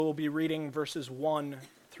We'll be reading verses 1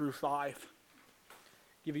 through 5.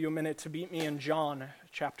 Give you a minute to beat me in John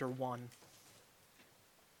chapter 1.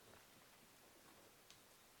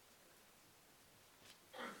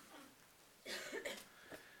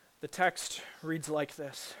 The text reads like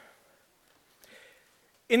this.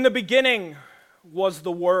 In the beginning was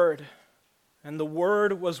the Word, and the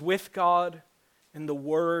Word was with God, and the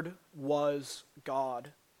Word was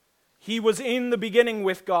God. He was in the beginning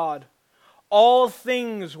with God. All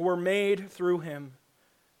things were made through him,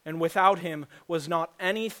 and without him was not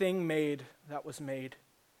anything made that was made.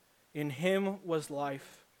 In him was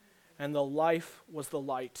life, and the life was the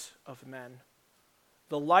light of men.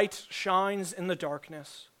 The light shines in the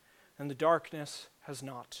darkness, and the darkness has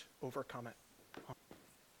not overcome it.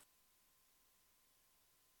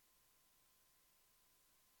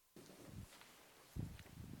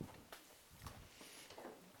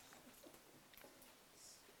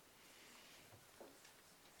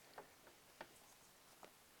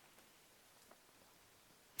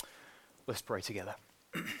 Let's pray together.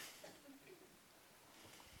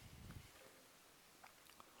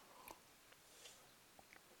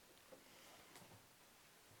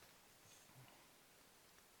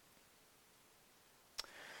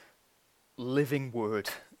 Living Word,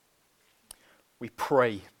 we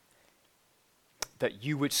pray that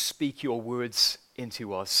you would speak your words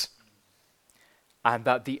into us, and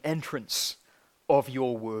that the entrance of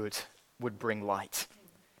your word would bring light.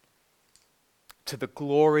 To the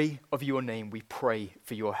glory of your name, we pray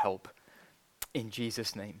for your help. In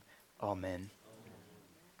Jesus' name, amen.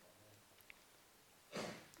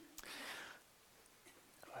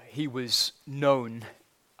 He was known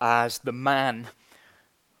as the man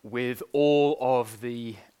with all of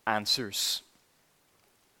the answers.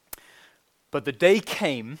 But the day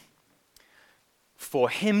came for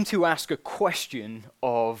him to ask a question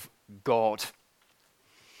of God.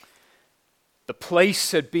 The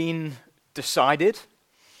place had been decided,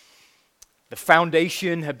 the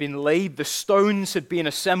foundation had been laid, the stones had been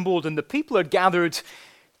assembled, and the people had gathered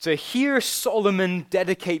to hear Solomon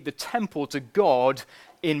dedicate the temple to God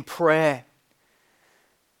in prayer.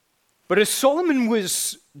 But as Solomon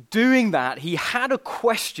was doing that, he had a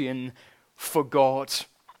question for God.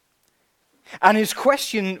 And his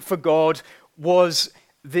question for God was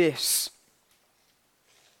this: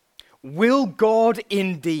 will God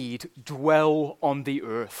indeed dwell on the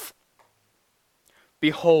earth?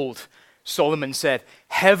 Behold, Solomon said,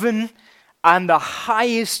 heaven and the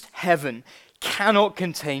highest heaven cannot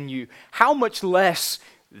contain you. How much less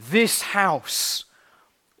this house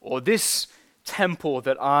or this temple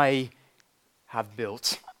that I have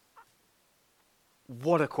built?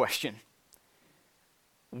 What a question.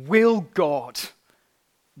 Will God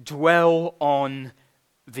dwell on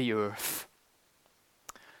the earth?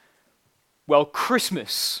 Well,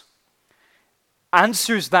 Christmas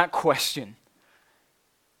answers that question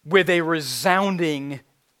with a resounding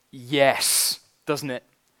yes, doesn't it?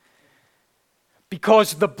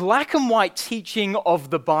 Because the black and white teaching of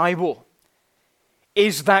the Bible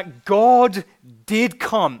is that God did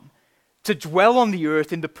come to dwell on the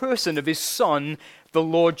earth in the person of his Son, the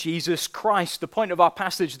Lord Jesus Christ. The point of our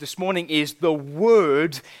passage this morning is the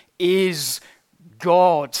Word is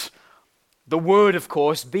God. The Word, of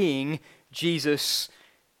course, being Jesus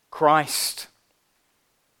Christ.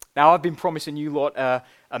 Now, I've been promising you lot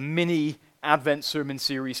a mini Advent sermon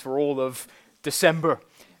series for all of December,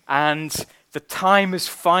 and the time has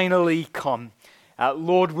finally come.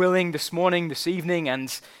 Lord willing, this morning, this evening,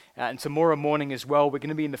 and tomorrow morning as well, we're going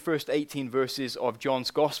to be in the first 18 verses of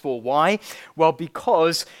John's Gospel. Why? Well,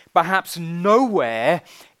 because perhaps nowhere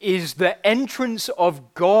is the entrance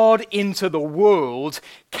of God into the world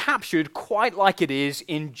captured quite like it is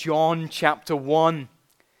in John chapter 1.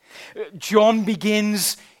 John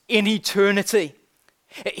begins in eternity.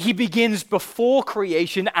 He begins before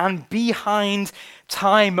creation and behind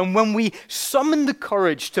time. And when we summon the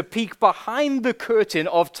courage to peek behind the curtain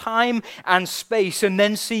of time and space and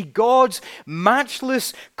then see God's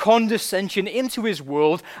matchless condescension into his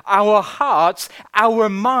world, our hearts, our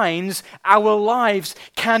minds, our lives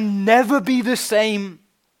can never be the same.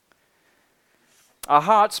 Our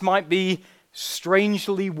hearts might be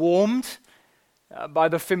strangely warmed by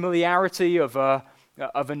the familiarity of a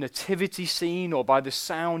nativity scene, or by the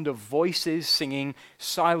sound of voices singing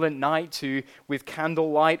Silent Night with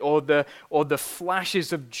candlelight, or the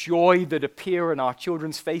flashes of joy that appear in our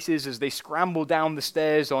children's faces as they scramble down the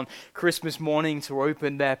stairs on Christmas morning to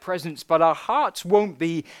open their presents. But our hearts won't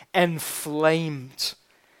be enflamed,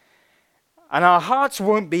 and our hearts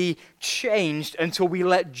won't be changed until we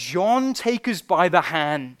let John take us by the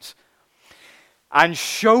hand and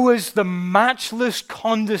show us the matchless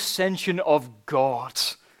condescension of God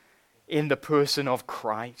in the person of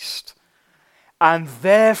Christ. And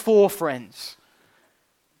therefore, friends,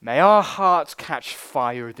 may our hearts catch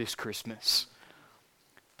fire this Christmas.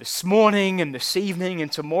 This morning and this evening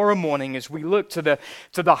and tomorrow morning, as we look to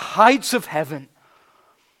the heights of heaven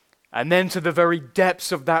and then to the very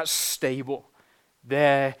depths of that stable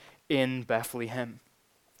there in Bethlehem.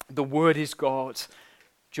 The Word is God,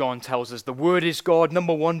 John tells us. The Word is God,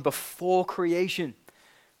 number one, before creation.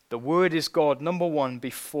 The Word is God, number one,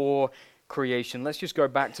 before creation. Let's just go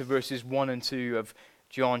back to verses 1 and 2 of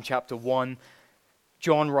John chapter 1.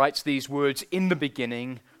 John writes these words, "In the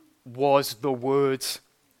beginning was the Word,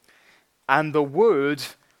 and the Word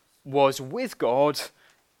was with God,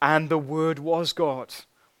 and the Word was God.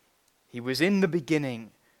 He was in the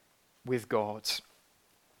beginning with God."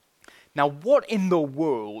 Now, what in the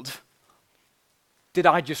world did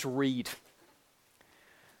I just read?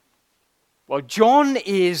 Well, John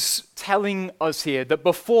is telling us here that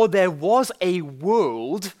before there was a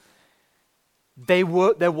world, there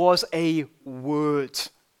was a word.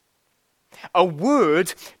 A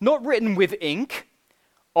word not written with ink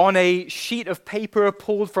on a sheet of paper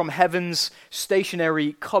pulled from heaven's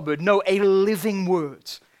stationary cupboard. No, a living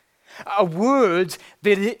word. A word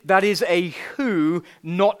that is a who,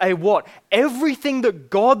 not a what. Everything that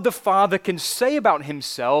God the Father can say about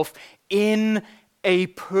himself in a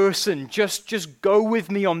person. Just go with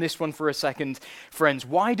me on this one for a second, friends.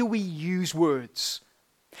 Why do we use words?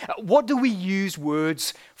 What do we use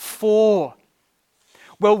words for?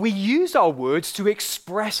 Well, we use our words to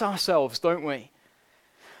express ourselves, don't we?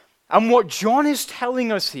 And what John is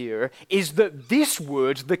telling us here is that this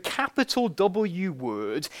word, the capital W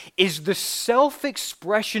word, is the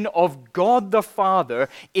self-expression of God the Father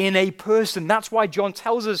in a person. That's why John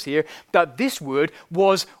tells us here that this word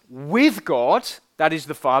was with God, that is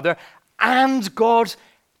the Father, and God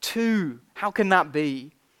too. How can that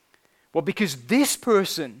be? Well, because this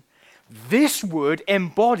person, this word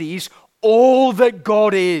embodies all that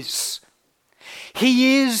God is.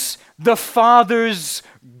 He is the Father's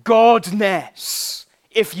Godness,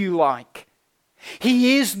 if you like.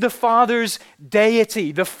 He is the Father's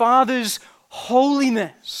deity, the Father's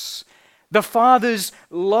holiness, the Father's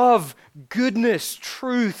love, goodness,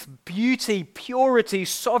 truth, beauty, purity,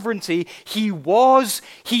 sovereignty. He was,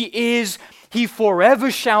 he is, he forever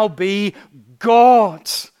shall be God.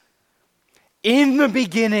 In the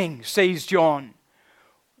beginning, says John,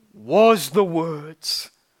 was the Word.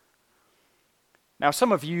 Now,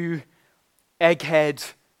 some of you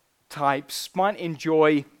egghead types might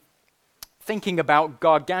enjoy thinking about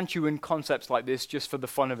gargantuan concepts like this just for the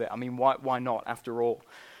fun of it. I mean, why not, after all?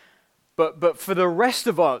 But for the rest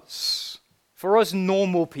of us, for us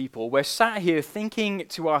normal people, we're sat here thinking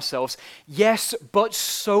to ourselves, yes, but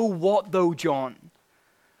so what though, John?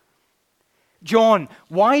 John,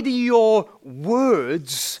 why do your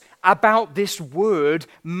words about this word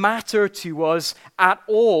matter to us at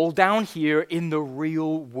all down here in the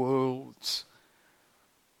real world?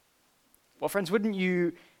 Well, friends, wouldn't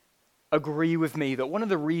you agree with me that one of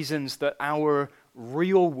the reasons that our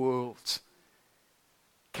real world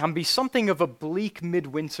can be something of a bleak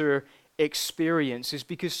midwinter experience is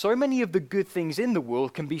because so many of the good things in the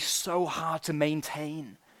world can be so hard to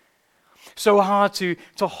maintain, so hard to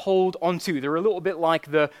hold onto. They're a little bit like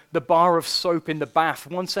the bar of soap in the bath.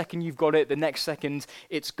 One second you've got it, the next second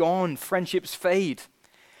it's gone. Friendships fade,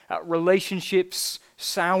 relationships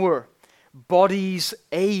sour, bodies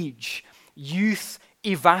age, youth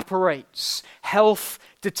evaporates, health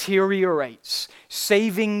deteriorates,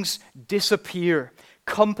 savings disappear,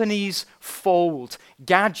 companies fold,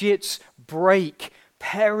 gadgets break,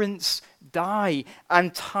 parents die,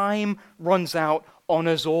 and time runs out on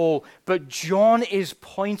us all. But John is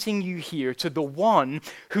pointing you here to the one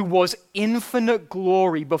who was infinite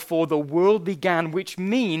glory before the world began, which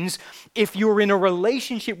means if you're in a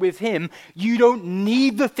relationship with him, you don't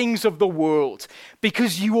need the things of the world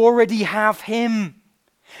because you already have him.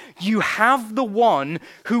 You have the one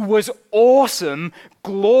who was awesome,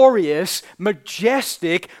 glorious,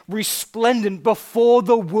 majestic, resplendent before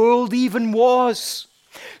the world even was.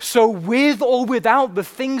 So with or without the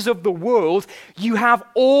things of the world, you have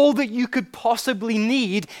all that you could possibly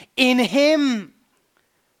need in him.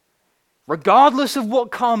 Regardless of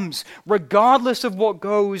what comes, regardless of what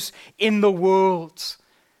goes in the world.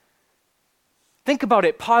 Think about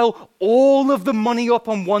it. Pile all of the money up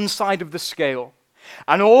on one side of the scale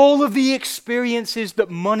and all of the experiences that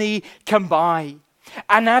money can buy,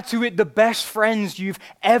 and add to it the best friends you've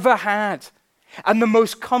ever had, and the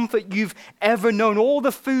most comfort you've ever known, all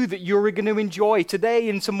the food that you're going to enjoy today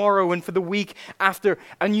and tomorrow and for the week after,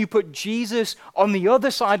 and you put Jesus on the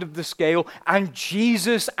other side of the scale, and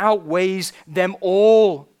Jesus outweighs them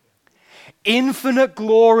all. Infinite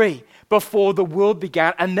glory before the world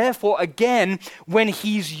began, and therefore, again, when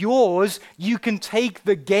he's yours, you can take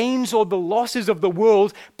the gains or the losses of the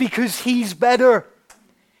world because he's better.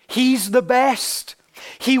 He's the best.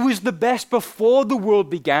 He was the best before the world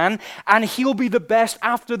began, and he'll be the best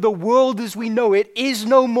after the world as we know it is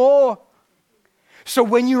no more. So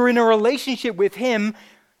when you're in a relationship with him,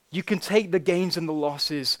 you can take the gains and the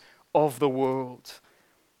losses of the world.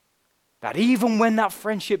 That even when that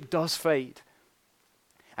friendship does fade,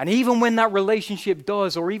 and even when that relationship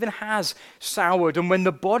does or even has soured, and when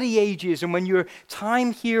the body ages, and when your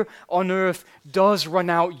time here on earth does run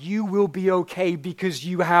out, you will be okay because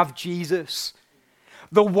you have Jesus.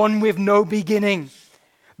 The one with no beginning,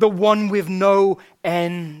 the one with no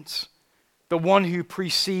end, the one who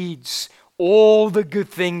precedes all the good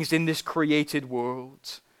things in this created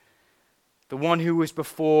world, the one who was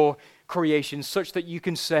before creation, such that you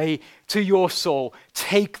can say to your soul,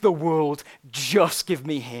 take the world, just give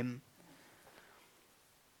me him.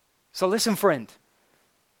 So listen, friend,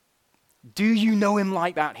 do you know him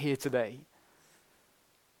like that here today?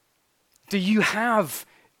 Do you have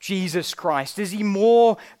Jesus Christ? Is he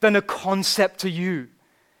more than a concept to you,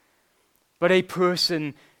 but a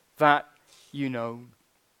person that you know?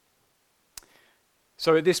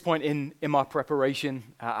 So at this point in my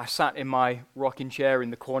preparation, I sat in my rocking chair in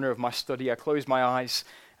the corner of my study. I closed my eyes,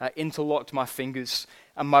 interlocked my fingers,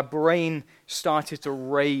 and my brain started to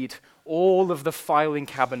raid all of the filing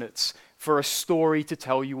cabinets for a story to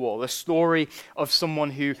tell you all, a story of someone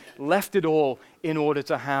who left it all in order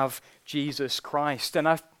to have Jesus Christ. And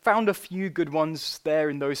I found a few good ones there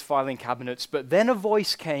in those filing cabinets, but then a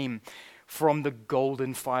voice came from the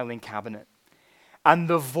golden filing cabinet. And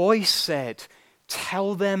the voice said,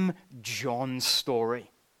 tell them John's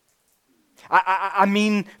story. I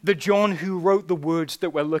mean the John who wrote the words that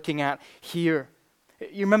we're looking at here.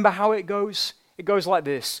 You remember how it goes? It goes like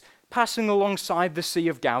this. Passing alongside the Sea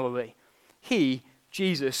of Galilee, he,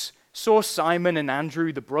 Jesus, saw Simon and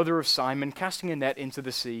Andrew, the brother of Simon, casting a net into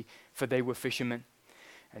the sea, for they were fishermen.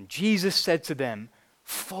 And Jesus said to them,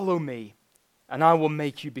 follow me, and I will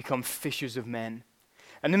make you become fishers of men.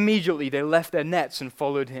 And immediately they left their nets and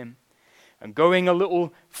followed him. And going a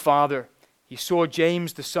little farther, he saw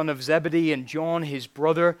James, the son of Zebedee, and John, his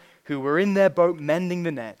brother, who were in their boat mending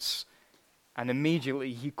the nets. And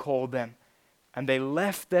immediately he called them. And they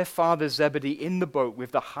left their father Zebedee in the boat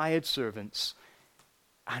with the hired servants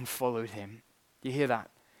and followed him. You hear that?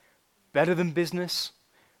 Better than business,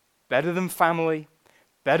 better than family,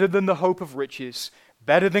 better than the hope of riches,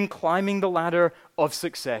 better than climbing the ladder of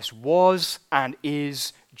success was and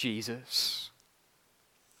is Jesus.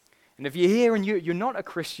 And if you're here and you're not a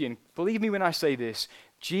Christian, believe me when I say this,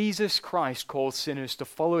 Jesus Christ calls sinners to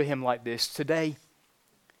follow him like this today.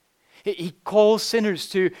 He calls sinners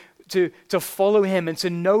to follow him and to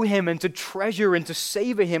know him and to treasure and to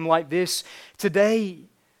savor him like this today.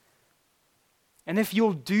 And if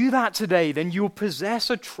you'll do that today, then you'll possess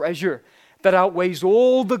a treasure that outweighs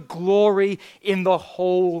all the glory in the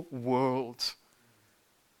whole world.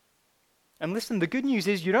 And listen, the good news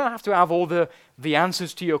is you don't have to have all the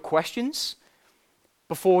answers to your questions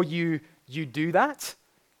before you do that.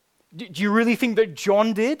 Do you really think that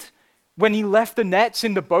John did when he left the nets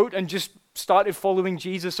in the boat and just started following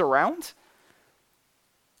Jesus around?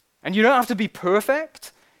 And you don't have to be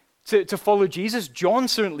perfect to follow Jesus. John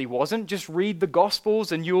certainly wasn't. Just read the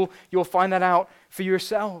Gospels and you'll find that out for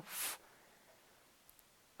yourself.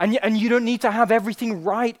 And you don't need to have everything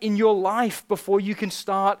right in your life before you can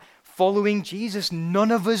start following Jesus. None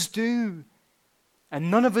of us do. And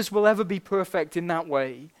none of us will ever be perfect in that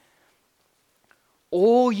way.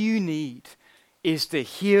 All you need is to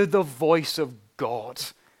hear the voice of God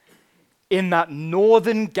in that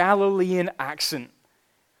northern Galilean accent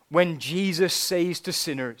when Jesus says to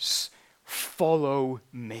sinners, follow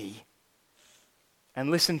me. And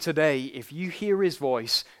listen today, if you hear his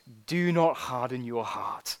voice, do not harden your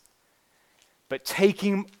heart, but take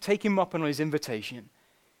him up on his invitation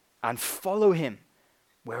and follow him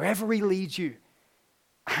wherever he leads you,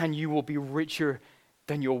 and you will be richer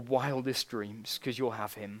than your wildest dreams because you'll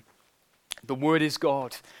have him. The Word is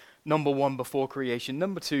God, number one, before creation.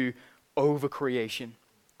 Number two, over creation.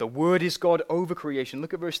 The Word is God over creation.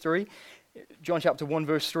 Look at verse 3. John chapter 1,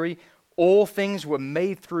 verse 3. All things were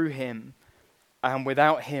made through him, and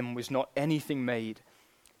without him was not anything made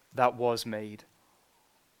that was made.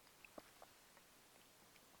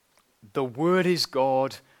 The Word is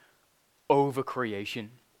God over creation.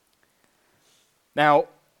 Now,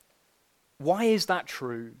 why is that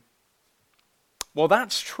true? Well,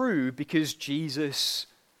 that's true because Jesus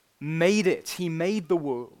made it. He made the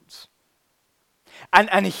world.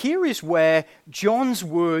 And here is where John's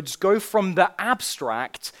words go from the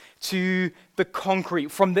abstract to the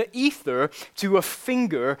concrete, from the ether to a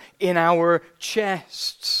finger in our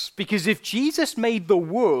chests. Because if Jesus made the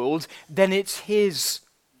world, then it's his.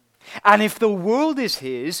 And if the world is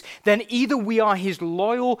his, then either we are his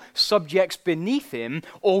loyal subjects beneath him,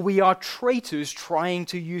 or we are traitors trying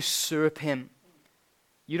to usurp him.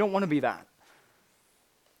 You don't want to be that.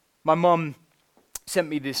 My mum sent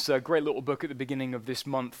me this great little book at the beginning of this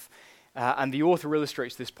month, and the author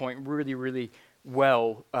illustrates this point really, really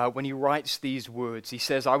well when he writes these words. He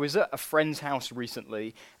says, I was at a friend's house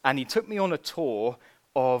recently, and he took me on a tour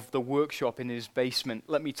of the workshop in his basement.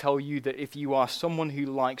 Let me tell you that if you are someone who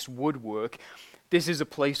likes woodwork, this is a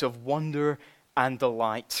place of wonder and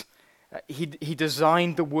delight. He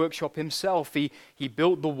designed the workshop himself. He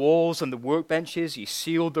built the walls and the workbenches. He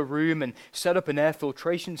sealed the room and set up an air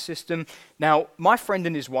filtration system. Now, my friend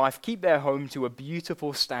and his wife keep their home to a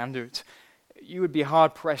beautiful standard. You would be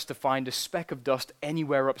hard-pressed to find a speck of dust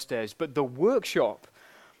anywhere upstairs, but the workshop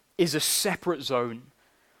is a separate zone.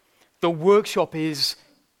 The workshop is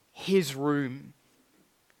his room.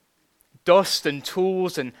 Dust and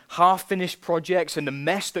tools and half-finished projects and the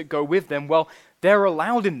mess that go with them, well, they're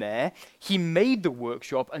allowed in there. He made the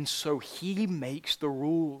workshop, and so he makes the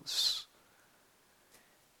rules.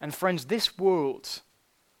 And friends, this world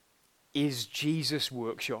is Jesus'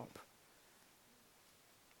 workshop.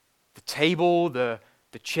 The table, the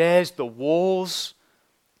chairs, the walls,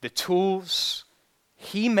 the tools,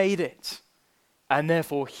 he made it. And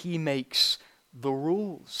therefore, he makes the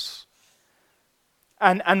rules.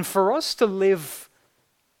 And for us to live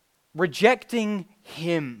rejecting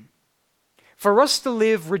him, for us to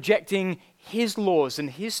live rejecting his laws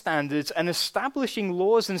and his standards and establishing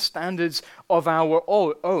laws and standards of our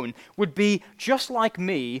own would be just like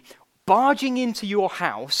me barging into your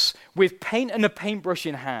house with paint and a paintbrush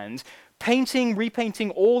in hand,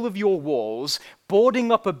 repainting all of your walls,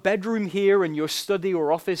 boarding up a bedroom here and your study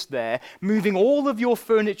or office there, moving all of your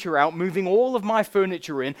furniture out, moving all of my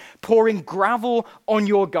furniture in, pouring gravel on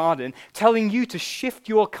your garden, telling you to shift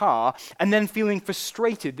your car, and then feeling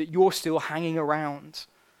frustrated that you're still hanging around.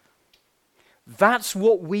 That's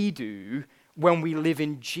what we do when we live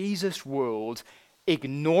in Jesus' world,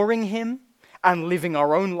 ignoring him and living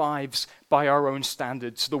our own lives by our own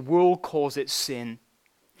standards. The world calls it sin.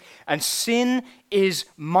 And sin is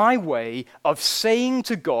my way of saying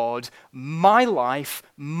to God, my life,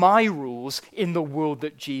 my rules in the world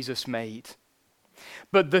that Jesus made.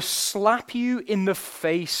 But the slap you in the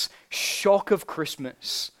face shock of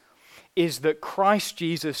Christmas is that Christ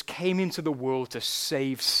Jesus came into the world to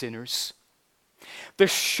save sinners. The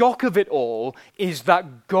shock of it all is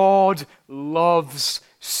that God loves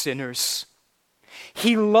sinners.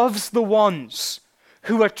 He loves the ones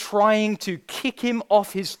who are trying to kick him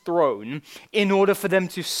off his throne in order for them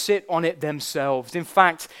to sit on it themselves. In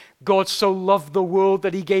fact, God so loved the world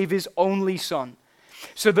that he gave his only Son,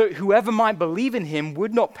 so that whoever might believe in him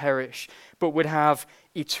would not perish, but would have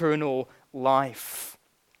eternal life.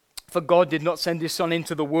 For God did not send his Son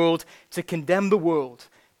into the world to condemn the world,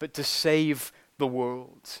 but to save the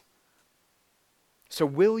world. So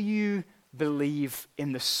will you believe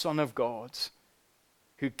in the Son of God,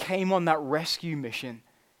 who came on that rescue mission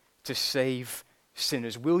to save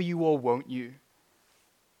sinners? Will you or won't you?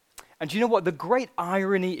 And do you know what? The great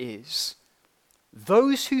irony is,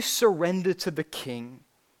 those who surrender to the King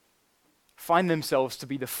find themselves to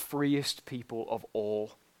be the freest people of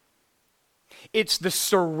all. It's the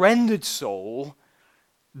surrendered soul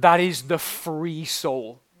that is the free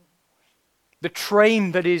soul. The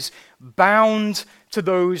train that is bound to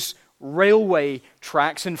those railway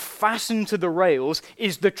tracks and fastened to the rails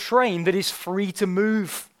is the train that is free to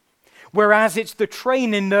move. Whereas it's the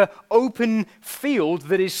train in the open field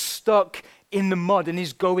that is stuck in the mud and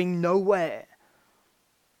is going nowhere.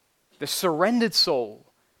 The surrendered soul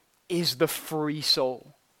is the free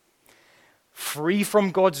soul. Free from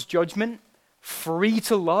God's judgment, free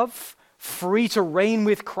to love, free to reign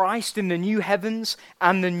with Christ in the new heavens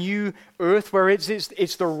and the new earth, where it's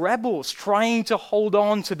the rebels trying to hold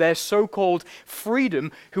on to their so-called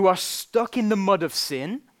freedom who are stuck in the mud of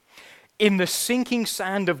sin, in the sinking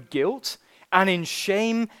sand of guilt, and in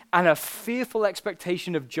shame and a fearful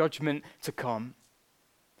expectation of judgment to come.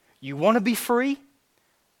 You want to be free?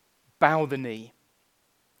 Bow the knee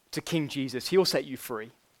to King Jesus. He'll set you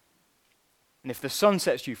free. And if the Son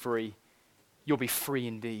sets you free, you'll be free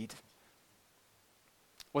indeed.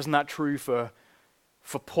 Wasn't that true for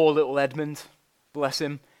poor little Edmund? Bless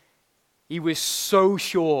him. He was so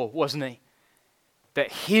sure, wasn't he,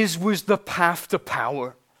 that his was the path to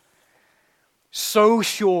power. So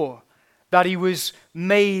sure that he was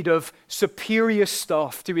made of superior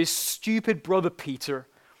stuff to his stupid brother Peter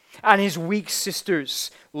and his weak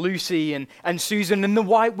sisters, Lucy and Susan, and the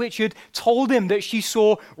White Witch had told him that she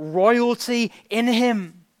saw royalty in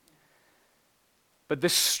him. But the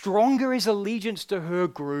stronger his allegiance to her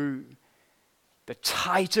grew, the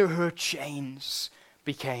tighter her chains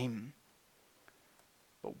became.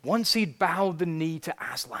 But once he'd bowed the knee to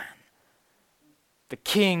Aslan, the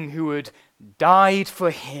king who had died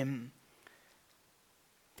for him,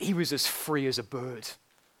 he was as free as a bird.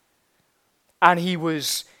 And he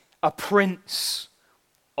was a prince,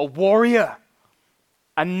 a warrior,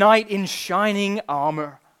 a knight in shining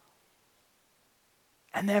armor.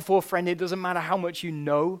 And therefore, friend, it doesn't matter how much you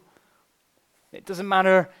know. It doesn't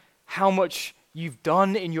matter how much you've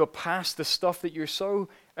done in your past, the stuff that you're so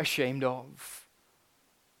ashamed of.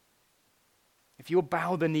 If you'll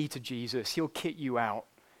bow the knee to Jesus, he'll kit you out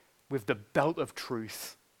with the belt of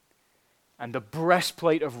truth and the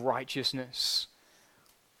breastplate of righteousness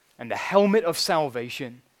and the helmet of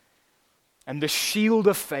salvation and the shield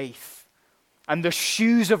of faith and the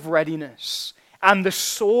shoes of readiness and the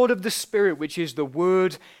sword of the Spirit, which is the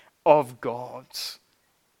word of God.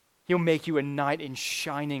 He'll make you a knight in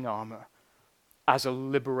shining armor as a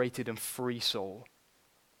liberated and free soul.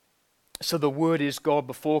 So the word is God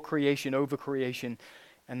before creation, over creation,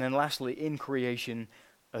 and then lastly in creation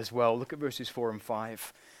as well. Look at verses 4 and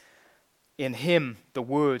 5. In him, the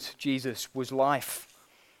word, Jesus, was life,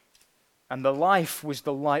 and the life was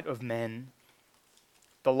the light of men.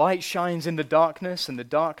 The light shines in the darkness, and the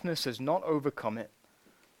darkness has not overcome it.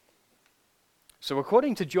 So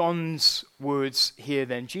according to John's words here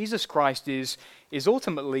then, Jesus Christ is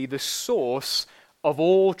ultimately the source of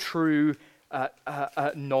all true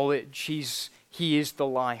knowledge. He is the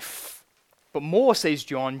life. But more, says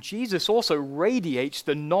John, Jesus also radiates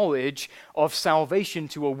the knowledge of salvation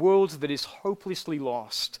to a world that is hopelessly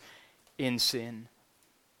lost in sin.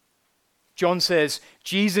 John says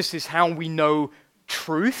Jesus is how we know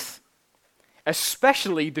truth,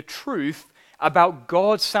 especially the truth about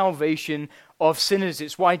God's salvation of sinners.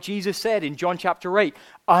 It's why Jesus said in John chapter 8,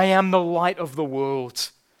 I am the light of the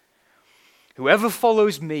world. Whoever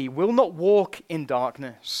follows me will not walk in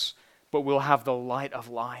darkness, but will have the light of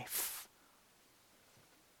life.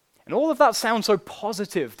 And all of that sounds so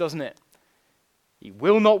positive, doesn't it? He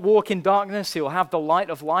will not walk in darkness, he'll have the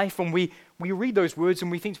light of life. And we read those words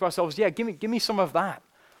and we think to ourselves, yeah, give me some of that.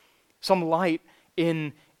 Some light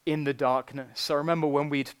in the darkness. I remember when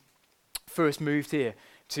we'd first moved here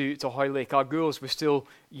to Hoylake, our girls were still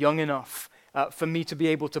young enough for me to be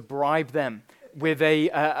able to bribe them with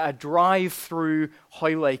a drive through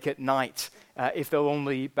Hoylake at night if they'll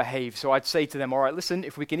only behave. So I'd say to them, all right, listen,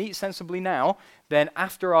 if we can eat sensibly now, then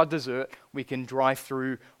after our dessert, we can drive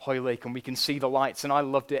through Hoylake and we can see the lights. And I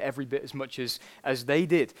loved it every bit as much as they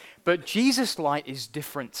did. But Jesus' light is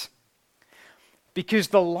different, because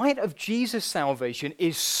the light of Jesus' salvation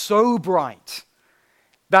is so bright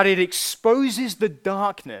that it exposes the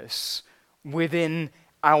darkness within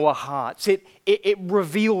our hearts. It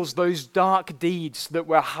reveals those dark deeds that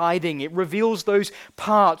we're hiding. It reveals those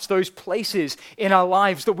parts, those places in our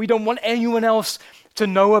lives that we don't want anyone else to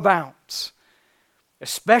know about,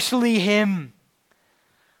 especially him.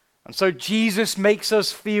 And so Jesus makes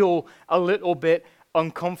us feel a little bit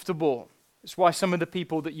uncomfortable. That's why some of the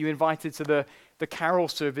people that you invited to the carol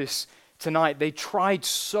service tonight, they tried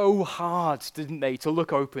so hard, didn't they, to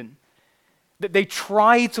look open. That they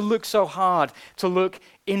tried to look so hard, to look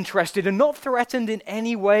interested and not threatened in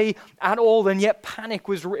any way at all, and yet panic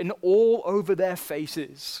was written all over their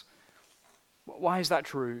faces. Why is that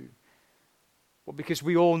true? Well, because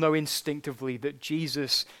we all know instinctively that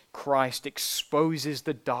Jesus Christ exposes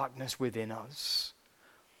the darkness within us.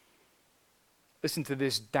 Listen to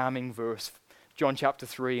this damning verse, John chapter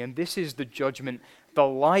 3, and this is the judgment. The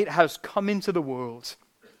light has come into the world,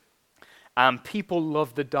 and people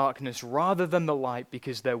loved the darkness rather than the light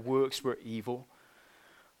because their works were evil.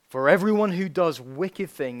 For everyone who does wicked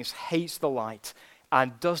things hates the light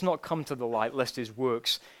and does not come to the light, lest his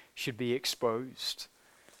works should be exposed.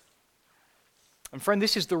 And friend,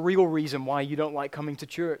 this is the real reason why you don't like coming to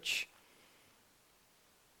church.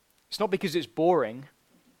 It's not because it's boring.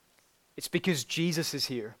 It's because Jesus is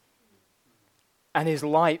here. And his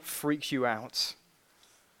light freaks you out.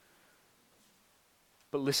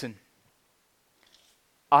 But listen,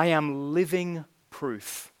 I am living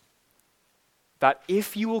proof that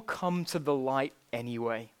if you will come to the light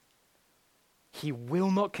anyway, He will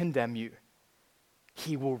not condemn you.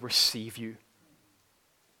 He will receive you.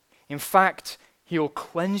 In fact, he'll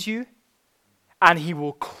cleanse you and he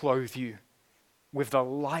will clothe you with the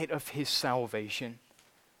light of his salvation.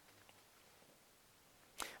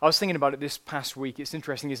 I was thinking about it this past week. It's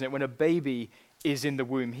interesting, isn't it? When a baby is in the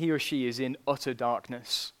womb, he or she is in utter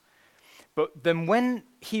darkness. But then when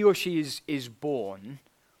he or she is born,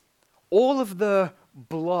 all of the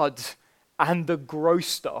blood and the gross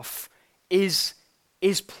stuff is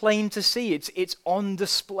plain to see. It's on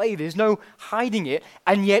display. There's no hiding it.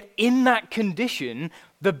 And yet in that condition,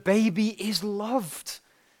 the baby is loved.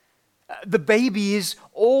 The baby is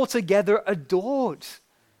altogether adored.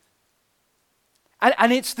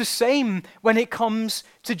 And it's the same when it comes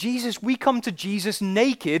to Jesus. We come to Jesus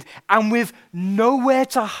naked and with nowhere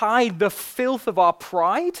to hide the filth of our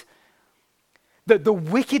pride, the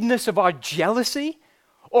wickedness of our jealousy,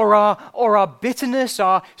 or our bitterness,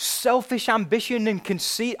 our selfish ambition and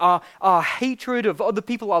conceit, our hatred of other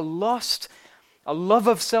people, our lust, a love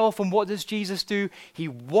of self. And what does Jesus do? He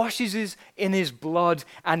washes us in his blood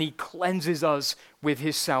and he cleanses us with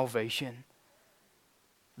his salvation.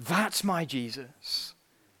 That's my Jesus.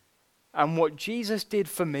 And what Jesus did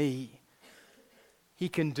for me, he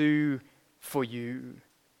can do for you.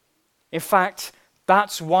 In fact,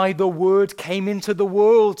 that's why the Word came into the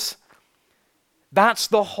world. That's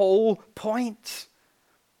the whole point.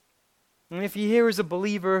 And if you're here as a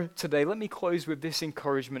believer today, let me close with this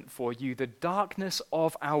encouragement for you. The darkness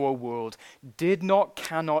of our world did not,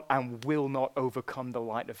 cannot, and will not overcome the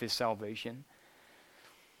light of his salvation.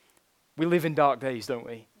 We live in dark days, don't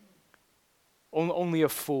we? Only a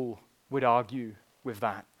fool would argue with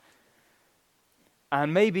that.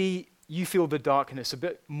 And maybe you feel the darkness a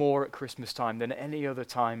bit more at Christmas time than any other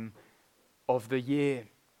time of the year.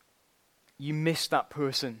 You miss that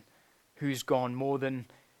person who's gone more than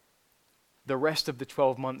the rest of the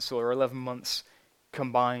 12 months or 11 months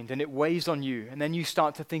combined, and it weighs on you. And then you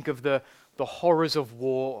start to think of the horrors of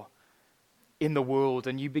war in the world,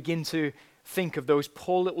 and you begin to think of those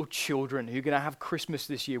poor little children who are going to have Christmas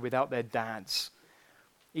this year without their dads,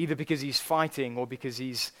 either because he's fighting or because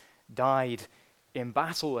he's died in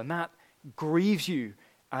battle, and that grieves you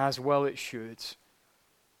as well it should.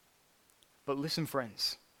 But listen,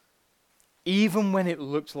 friends, even when it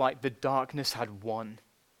looked like the darkness had won,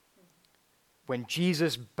 when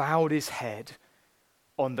Jesus bowed his head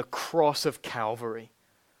on the cross of Calvary,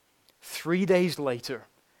 3 days later,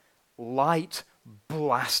 light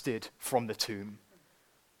blasted from the tomb.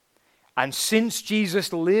 And since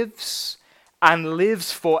Jesus lives and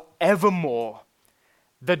lives forevermore,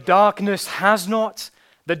 the darkness has not,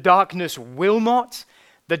 the darkness will not,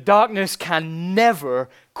 the darkness can never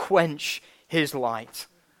quench his light.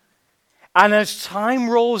 And as time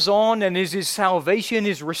rolls on and as his salvation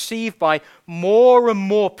is received by more and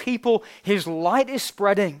more people, his light is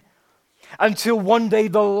spreading until one day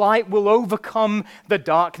the light will overcome the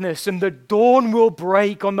darkness and the dawn will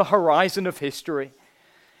break on the horizon of history.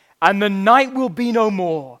 And the night will be no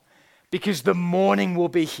more because the morning will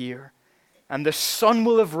be here and the sun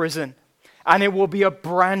will have risen and it will be a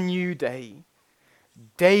brand new day.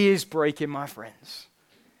 Day is breaking, my friends.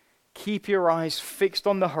 Keep your eyes fixed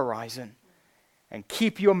on the horizon and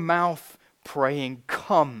keep your mouth praying,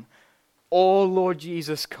 "Come, O Lord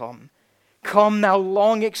Jesus, come. Come, thou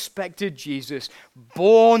long expected Jesus,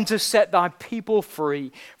 born to set thy people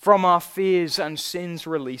free from our fears and sins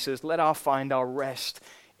releases. Let us find our rest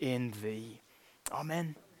in thee."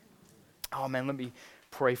 Amen. Amen. Let me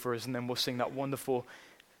pray for us and then we'll sing that wonderful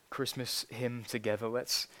Christmas hymn together.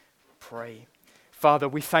 Let's pray. Father,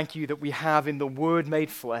 we thank you that we have in the Word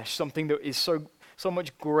made flesh something that is so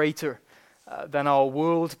much greater than our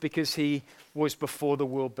world, because he was before the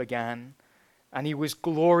world began. And he was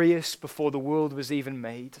glorious before the world was even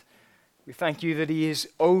made. We thank you that he is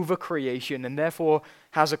over creation and therefore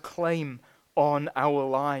has a claim on our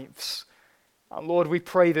lives. And Lord, we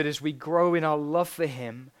pray that as we grow in our love for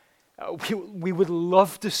him, we would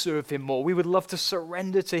love to serve him more. We would love to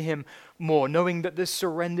surrender to him more, knowing that this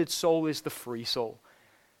surrendered soul is the free soul.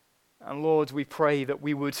 And Lord, we pray that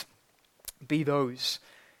we would be those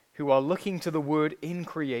who are looking to the word in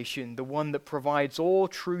creation, the one that provides all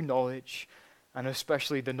true knowledge, and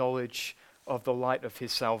especially the knowledge of the light of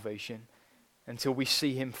his salvation, until we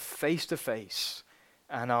see him face to face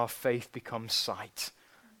and our faith becomes sight.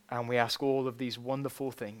 And we ask all of these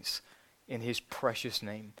wonderful things in his precious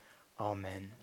name. Amen.